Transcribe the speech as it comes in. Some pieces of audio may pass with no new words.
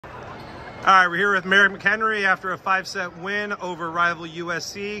All right, we're here with Merrick McHenry after a 5-set win over rival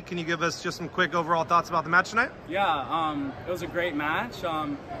USC. Can you give us just some quick overall thoughts about the match tonight? Yeah, it was a great match.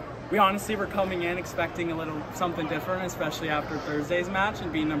 We honestly were coming in expecting a little something different, especially after Thursday's match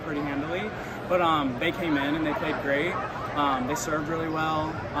and beating them pretty handily. But they came in and they played great. They served really well.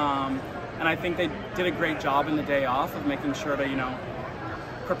 And I think they did a great job in the day off of making sure to,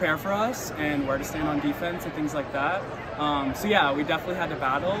 prepare for us and where to stand on defense and things like that. So yeah, we definitely had to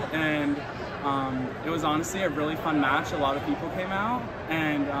battle, and it was honestly a really fun match. A lot of people came out,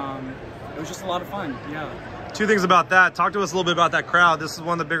 and it was just a lot of fun. Yeah. Two things about that. Talk to us a little bit about that crowd. This is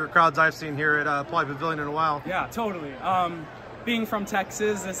one of the bigger crowds I've seen here at Pauley Pavilion in a while. Yeah, totally. Being from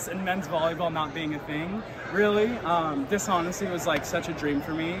Texas, this and men's volleyball not being a thing, really, this honestly was like such a dream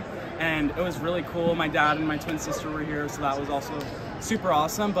for me, and it was really cool. My dad and my twin sister were here, so that was also super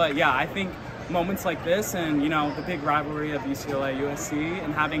awesome. But yeah, I think moments like this and, the big rivalry of UCLA, USC,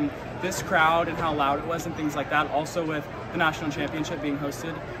 and having this crowd and how loud it was and things like that, also with the national championship being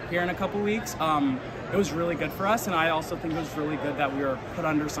hosted here in a couple weeks, it was really good for us. And I also think it was really good that we were put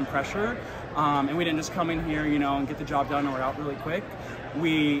under some pressure, and we didn't just come in here, and get the job done or out really quick.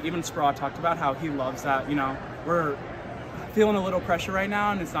 Even Spraw talked about how he loves that, we're feeling a little pressure right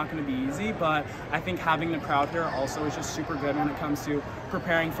now and it's not going to be easy, but I think having the crowd here also is just super good when it comes to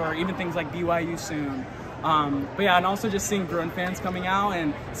preparing for even things like BYU soon. But yeah, and also just seeing Bruin fans coming out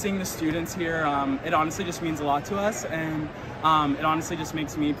and seeing the students here, it honestly just means a lot to us, and it honestly just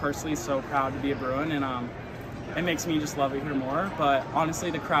makes me personally so proud to be a Bruin, and it makes me just love it here more. But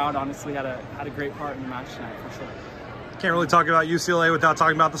honestly, the crowd honestly had a great part in the match tonight for sure. Can't really talk about UCLA without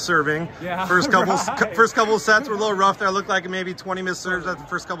talking about the serving. Yeah, first couple of sets were a little rough there. It looked like maybe 20 missed serves at the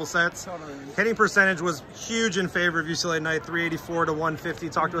first couple sets. Totally. Hitting percentage was huge in favor of UCLA tonight, 384 to 150.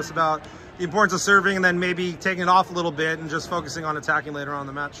 Talk to us about the importance of serving and then maybe taking it off a little bit and just focusing on attacking later on in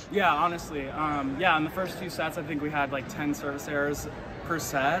the match. Yeah, honestly. Yeah, in the first few sets, I think we had like 10 service errors per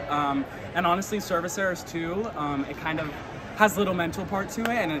set. And honestly, service errors too, it kind of has a little mental part to it,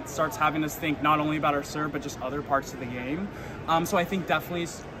 and it starts having us think not only about our serve but just other parts of the game. So I think definitely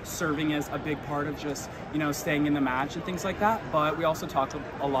serving is a big part of just staying in the match and things like that. But we also talk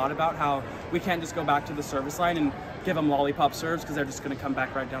a lot about how we can't just go back to the service line and give them lollipop serves because they're just going to come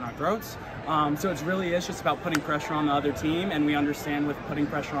back right down our throats. So it really is just about putting pressure on the other team, and we understand with putting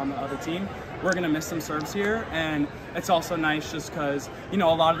pressure on the other team, we're going to miss some serves here. And it's also nice just because, a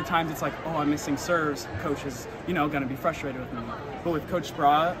lot of the times it's like, oh, I'm missing serves. Coach is, going to be frustrated with me. But with Coach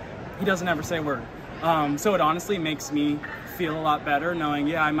Spraw, he doesn't ever say a word. So it honestly makes me feel a lot better knowing,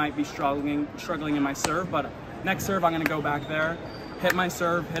 yeah, I might be struggling in my serve, but next serve I'm going to go back there, hit my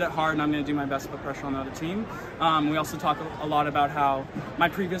serve, hit it hard, and I'm going to do my best to put pressure on the other team. We also talk a lot about how my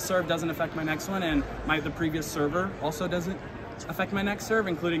previous serve doesn't affect my next one, and the previous server also doesn't affect my next serve,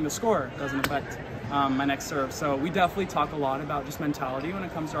 including the score doesn't affect my next serve. So we definitely talk a lot about just mentality when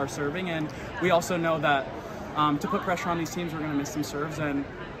it comes to our serving, and we also know that to put pressure on these teams, we're going to miss some serves, and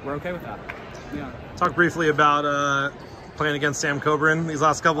we're okay with that. Yeah. Talk briefly about playing against Sam Coburn these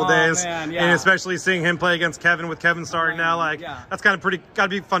last couple of days, man, yeah. And especially seeing him play against Kevin with Kevin starting now, yeah. That's kind of gotta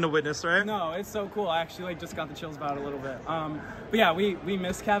be fun to witness, right? No, it's so cool. I actually just got the chills about it a little bit. But yeah, we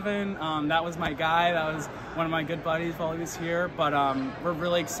miss Kevin. That was my guy. That was one of my good buddies while he was here. But we're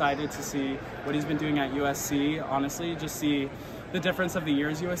really excited to see what he's been doing at USC. Honestly, just see the difference of the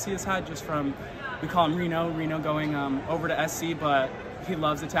years USC has had, just from, we call him Reno going over to SC, but he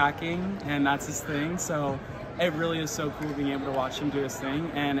loves attacking and that's his thing. So it really is so cool being able to watch him do his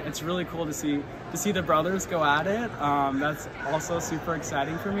thing, and it's really cool to see the brothers go at it. That's also super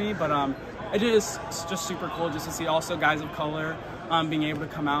exciting for me, but it is just super cool just to see also guys of color being able to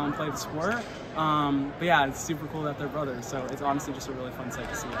come out and play the sport. But yeah, it's super cool that they're brothers, so it's honestly just a really fun sight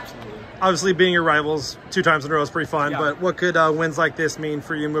to see. Absolutely. Obviously, being your rivals 2 times in a row is pretty fun, yeah. But what could wins like this mean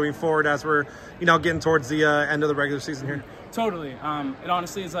for you moving forward as we're getting towards the end of the regular season here? Totally. It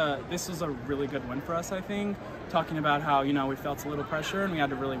honestly is this is a really good win for us, I think. Talking about how, we felt a little pressure and we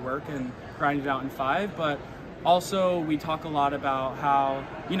had to really work and grind it out in 5, but also we talk a lot about how,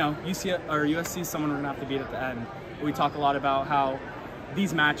 USC is someone we're gonna have to beat at the end. We talk a lot about how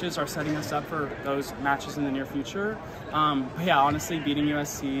these matches are setting us up for those matches in the near future. But yeah, honestly, beating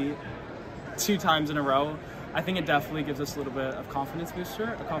USC 2 times in a row, I think it definitely gives us a little bit of a confidence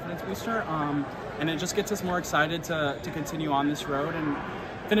booster, and it just gets us more excited to continue on this road and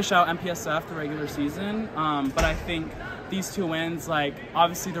finish out MPSF, the regular season. But I think these 2 wins, like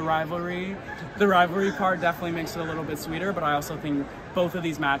obviously the rivalry part definitely makes it a little bit sweeter, but I also think both of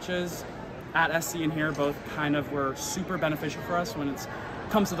these matches at SC and here both kind of were super beneficial for us when it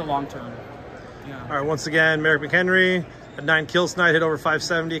comes to the long term. Yeah. All right, once again, Merrick McHenry, Had 9 kills tonight, hit over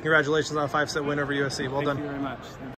 570. Congratulations on a 5-set win over USC. Well done. Thank you very much.